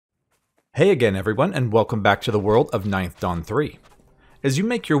Hey again everyone, and welcome back to the world of Ninth Dawn 3. As you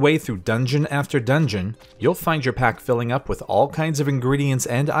make your way through dungeon after dungeon, you'll find your pack filling up with all kinds of ingredients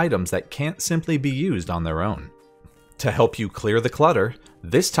and items that can't simply be used on their own. To help you clear the clutter,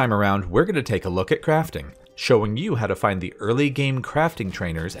 this time around we're going to take a look at crafting, showing you how to find the early game crafting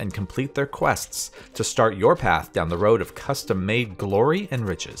trainers and complete their quests to start your path down the road of custom-made glory and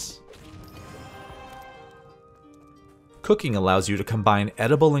riches. Cooking allows you to combine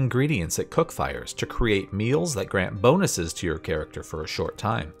edible ingredients at cookfires to create meals that grant bonuses to your character for a short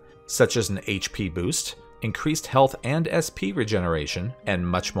time, such as an HP boost, increased health and SP regeneration, and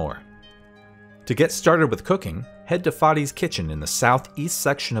much more. To get started with cooking, head to Fadi's kitchen in the southeast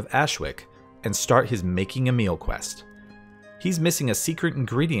section of Ashwick and start his Making a Meal quest. He's missing a secret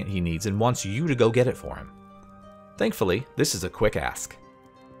ingredient he needs and wants you to go get it for him. Thankfully, this is a quick ask.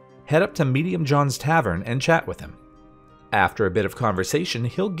 Head up to Medium John's Tavern and chat with him. After a bit of conversation,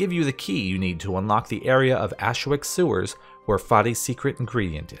 he'll give you the key you need to unlock the area of Ashwick sewers where Fadi's secret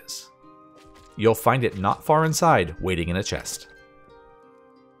ingredient is. You'll find it not far inside, waiting in a chest.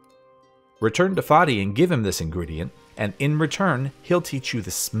 Return to Fadi and give him this ingredient, and in return, he'll teach you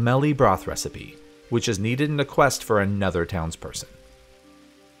the smelly broth recipe, which is needed in a quest for another townsperson.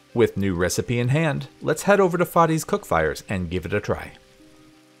 With new recipe in hand, let's head over to Fadi's cookfires and give it a try.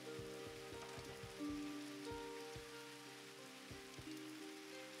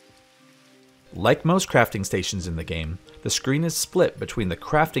 Like most crafting stations in the game, the screen is split between the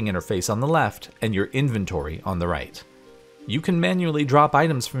crafting interface on the left and your inventory on the right. You can manually drop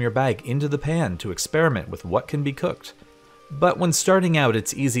items from your bag into the pan to experiment with what can be cooked, but when starting out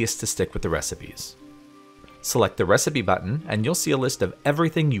it's easiest to stick with the recipes. Select the recipe button and you'll see a list of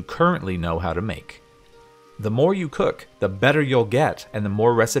everything you currently know how to make. The more you cook, the better you'll get and the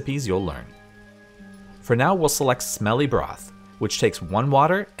more recipes you'll learn. For now we'll select Smelly Broth, which takes 1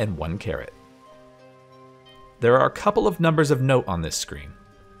 water and 1 carrot. There are a couple of numbers of note on this screen.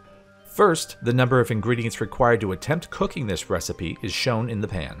 First, the number of ingredients required to attempt cooking this recipe is shown in the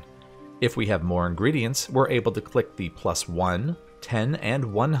pan. If we have more ingredients, we're able to click the +1, 10, and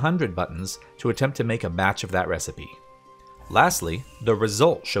 100 buttons to attempt to make a batch of that recipe. Lastly, the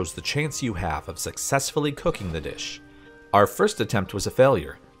result shows the chance you have of successfully cooking the dish. Our first attempt was a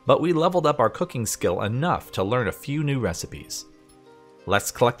failure, but we leveled up our cooking skill enough to learn a few new recipes. Let's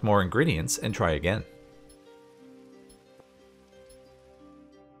collect more ingredients and try again.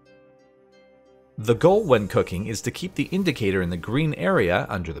 The goal when cooking is to keep the indicator in the green area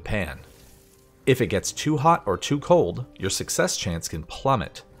under the pan. If it gets too hot or too cold, your success chance can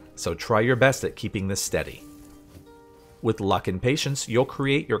plummet, so try your best at keeping this steady. With luck and patience, you'll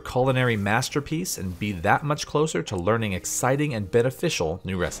create your culinary masterpiece and be that much closer to learning exciting and beneficial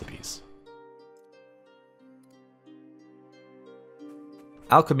new recipes.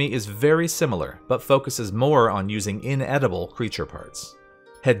 Alchemy is very similar, but focuses more on using inedible creature parts.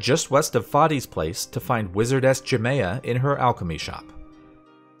 Head just west of Fadi's place to find Wizardess Jemea in her alchemy shop.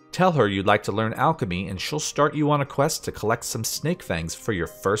 Tell her you'd like to learn alchemy and she'll start you on a quest to collect some snake fangs for your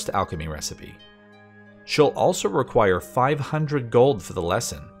first alchemy recipe. She'll also require 500 gold for the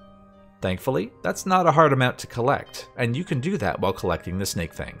lesson. Thankfully, that's not a hard amount to collect, and you can do that while collecting the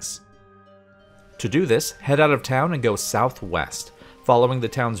snake fangs. To do this, head out of town and go southwest, following the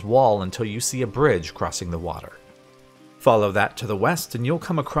town's wall until you see a bridge crossing the water. Follow that to the west and you'll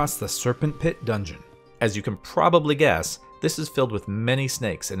come across the Serpent Pit dungeon. As you can probably guess, this is filled with many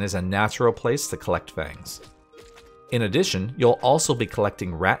snakes and is a natural place to collect fangs. In addition, you'll also be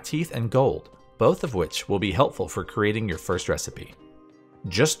collecting rat teeth and gold, both of which will be helpful for creating your first recipe.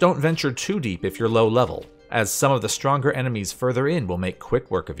 Just don't venture too deep if you're low level, as some of the stronger enemies further in will make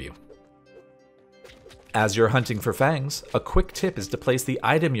quick work of you. As you're hunting for fangs, a quick tip is to place the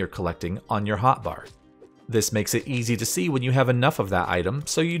item you're collecting on your hotbar. This makes it easy to see when you have enough of that item,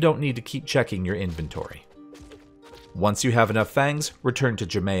 so you don't need to keep checking your inventory. Once you have enough fangs, return to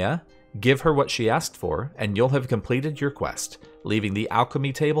Jemea, give her what she asked for, and you'll have completed your quest, leaving the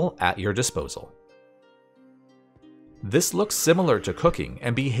alchemy table at your disposal. This looks similar to cooking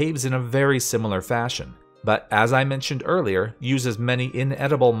and behaves in a very similar fashion, but as I mentioned earlier, uses many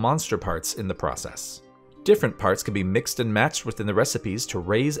inedible monster parts in the process. Different parts can be mixed and matched within the recipes to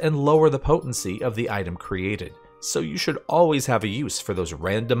raise and lower the potency of the item created, so you should always have a use for those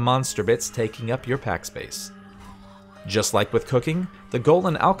random monster bits taking up your pack space. Just like with cooking, the goal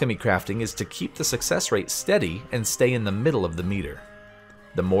in alchemy crafting is to keep the success rate steady and stay in the middle of the meter.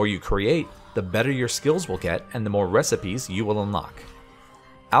 The more you create, the better your skills will get and the more recipes you will unlock.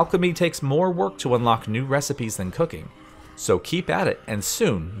 Alchemy takes more work to unlock new recipes than cooking, so keep at it and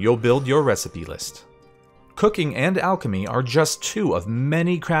soon you'll build your recipe list. Cooking and alchemy are just two of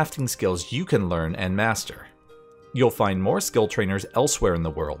many crafting skills you can learn and master. You'll find more skill trainers elsewhere in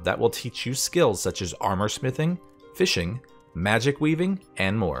the world that will teach you skills such as armor smithing, fishing, magic weaving,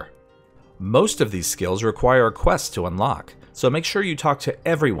 and more. Most of these skills require a quest to unlock, so make sure you talk to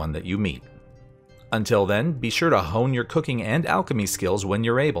everyone that you meet. Until then, be sure to hone your cooking and alchemy skills when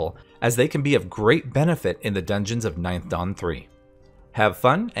you're able, as they can be of great benefit in the dungeons of 9th Dawn 3. Have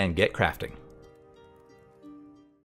fun and get crafting.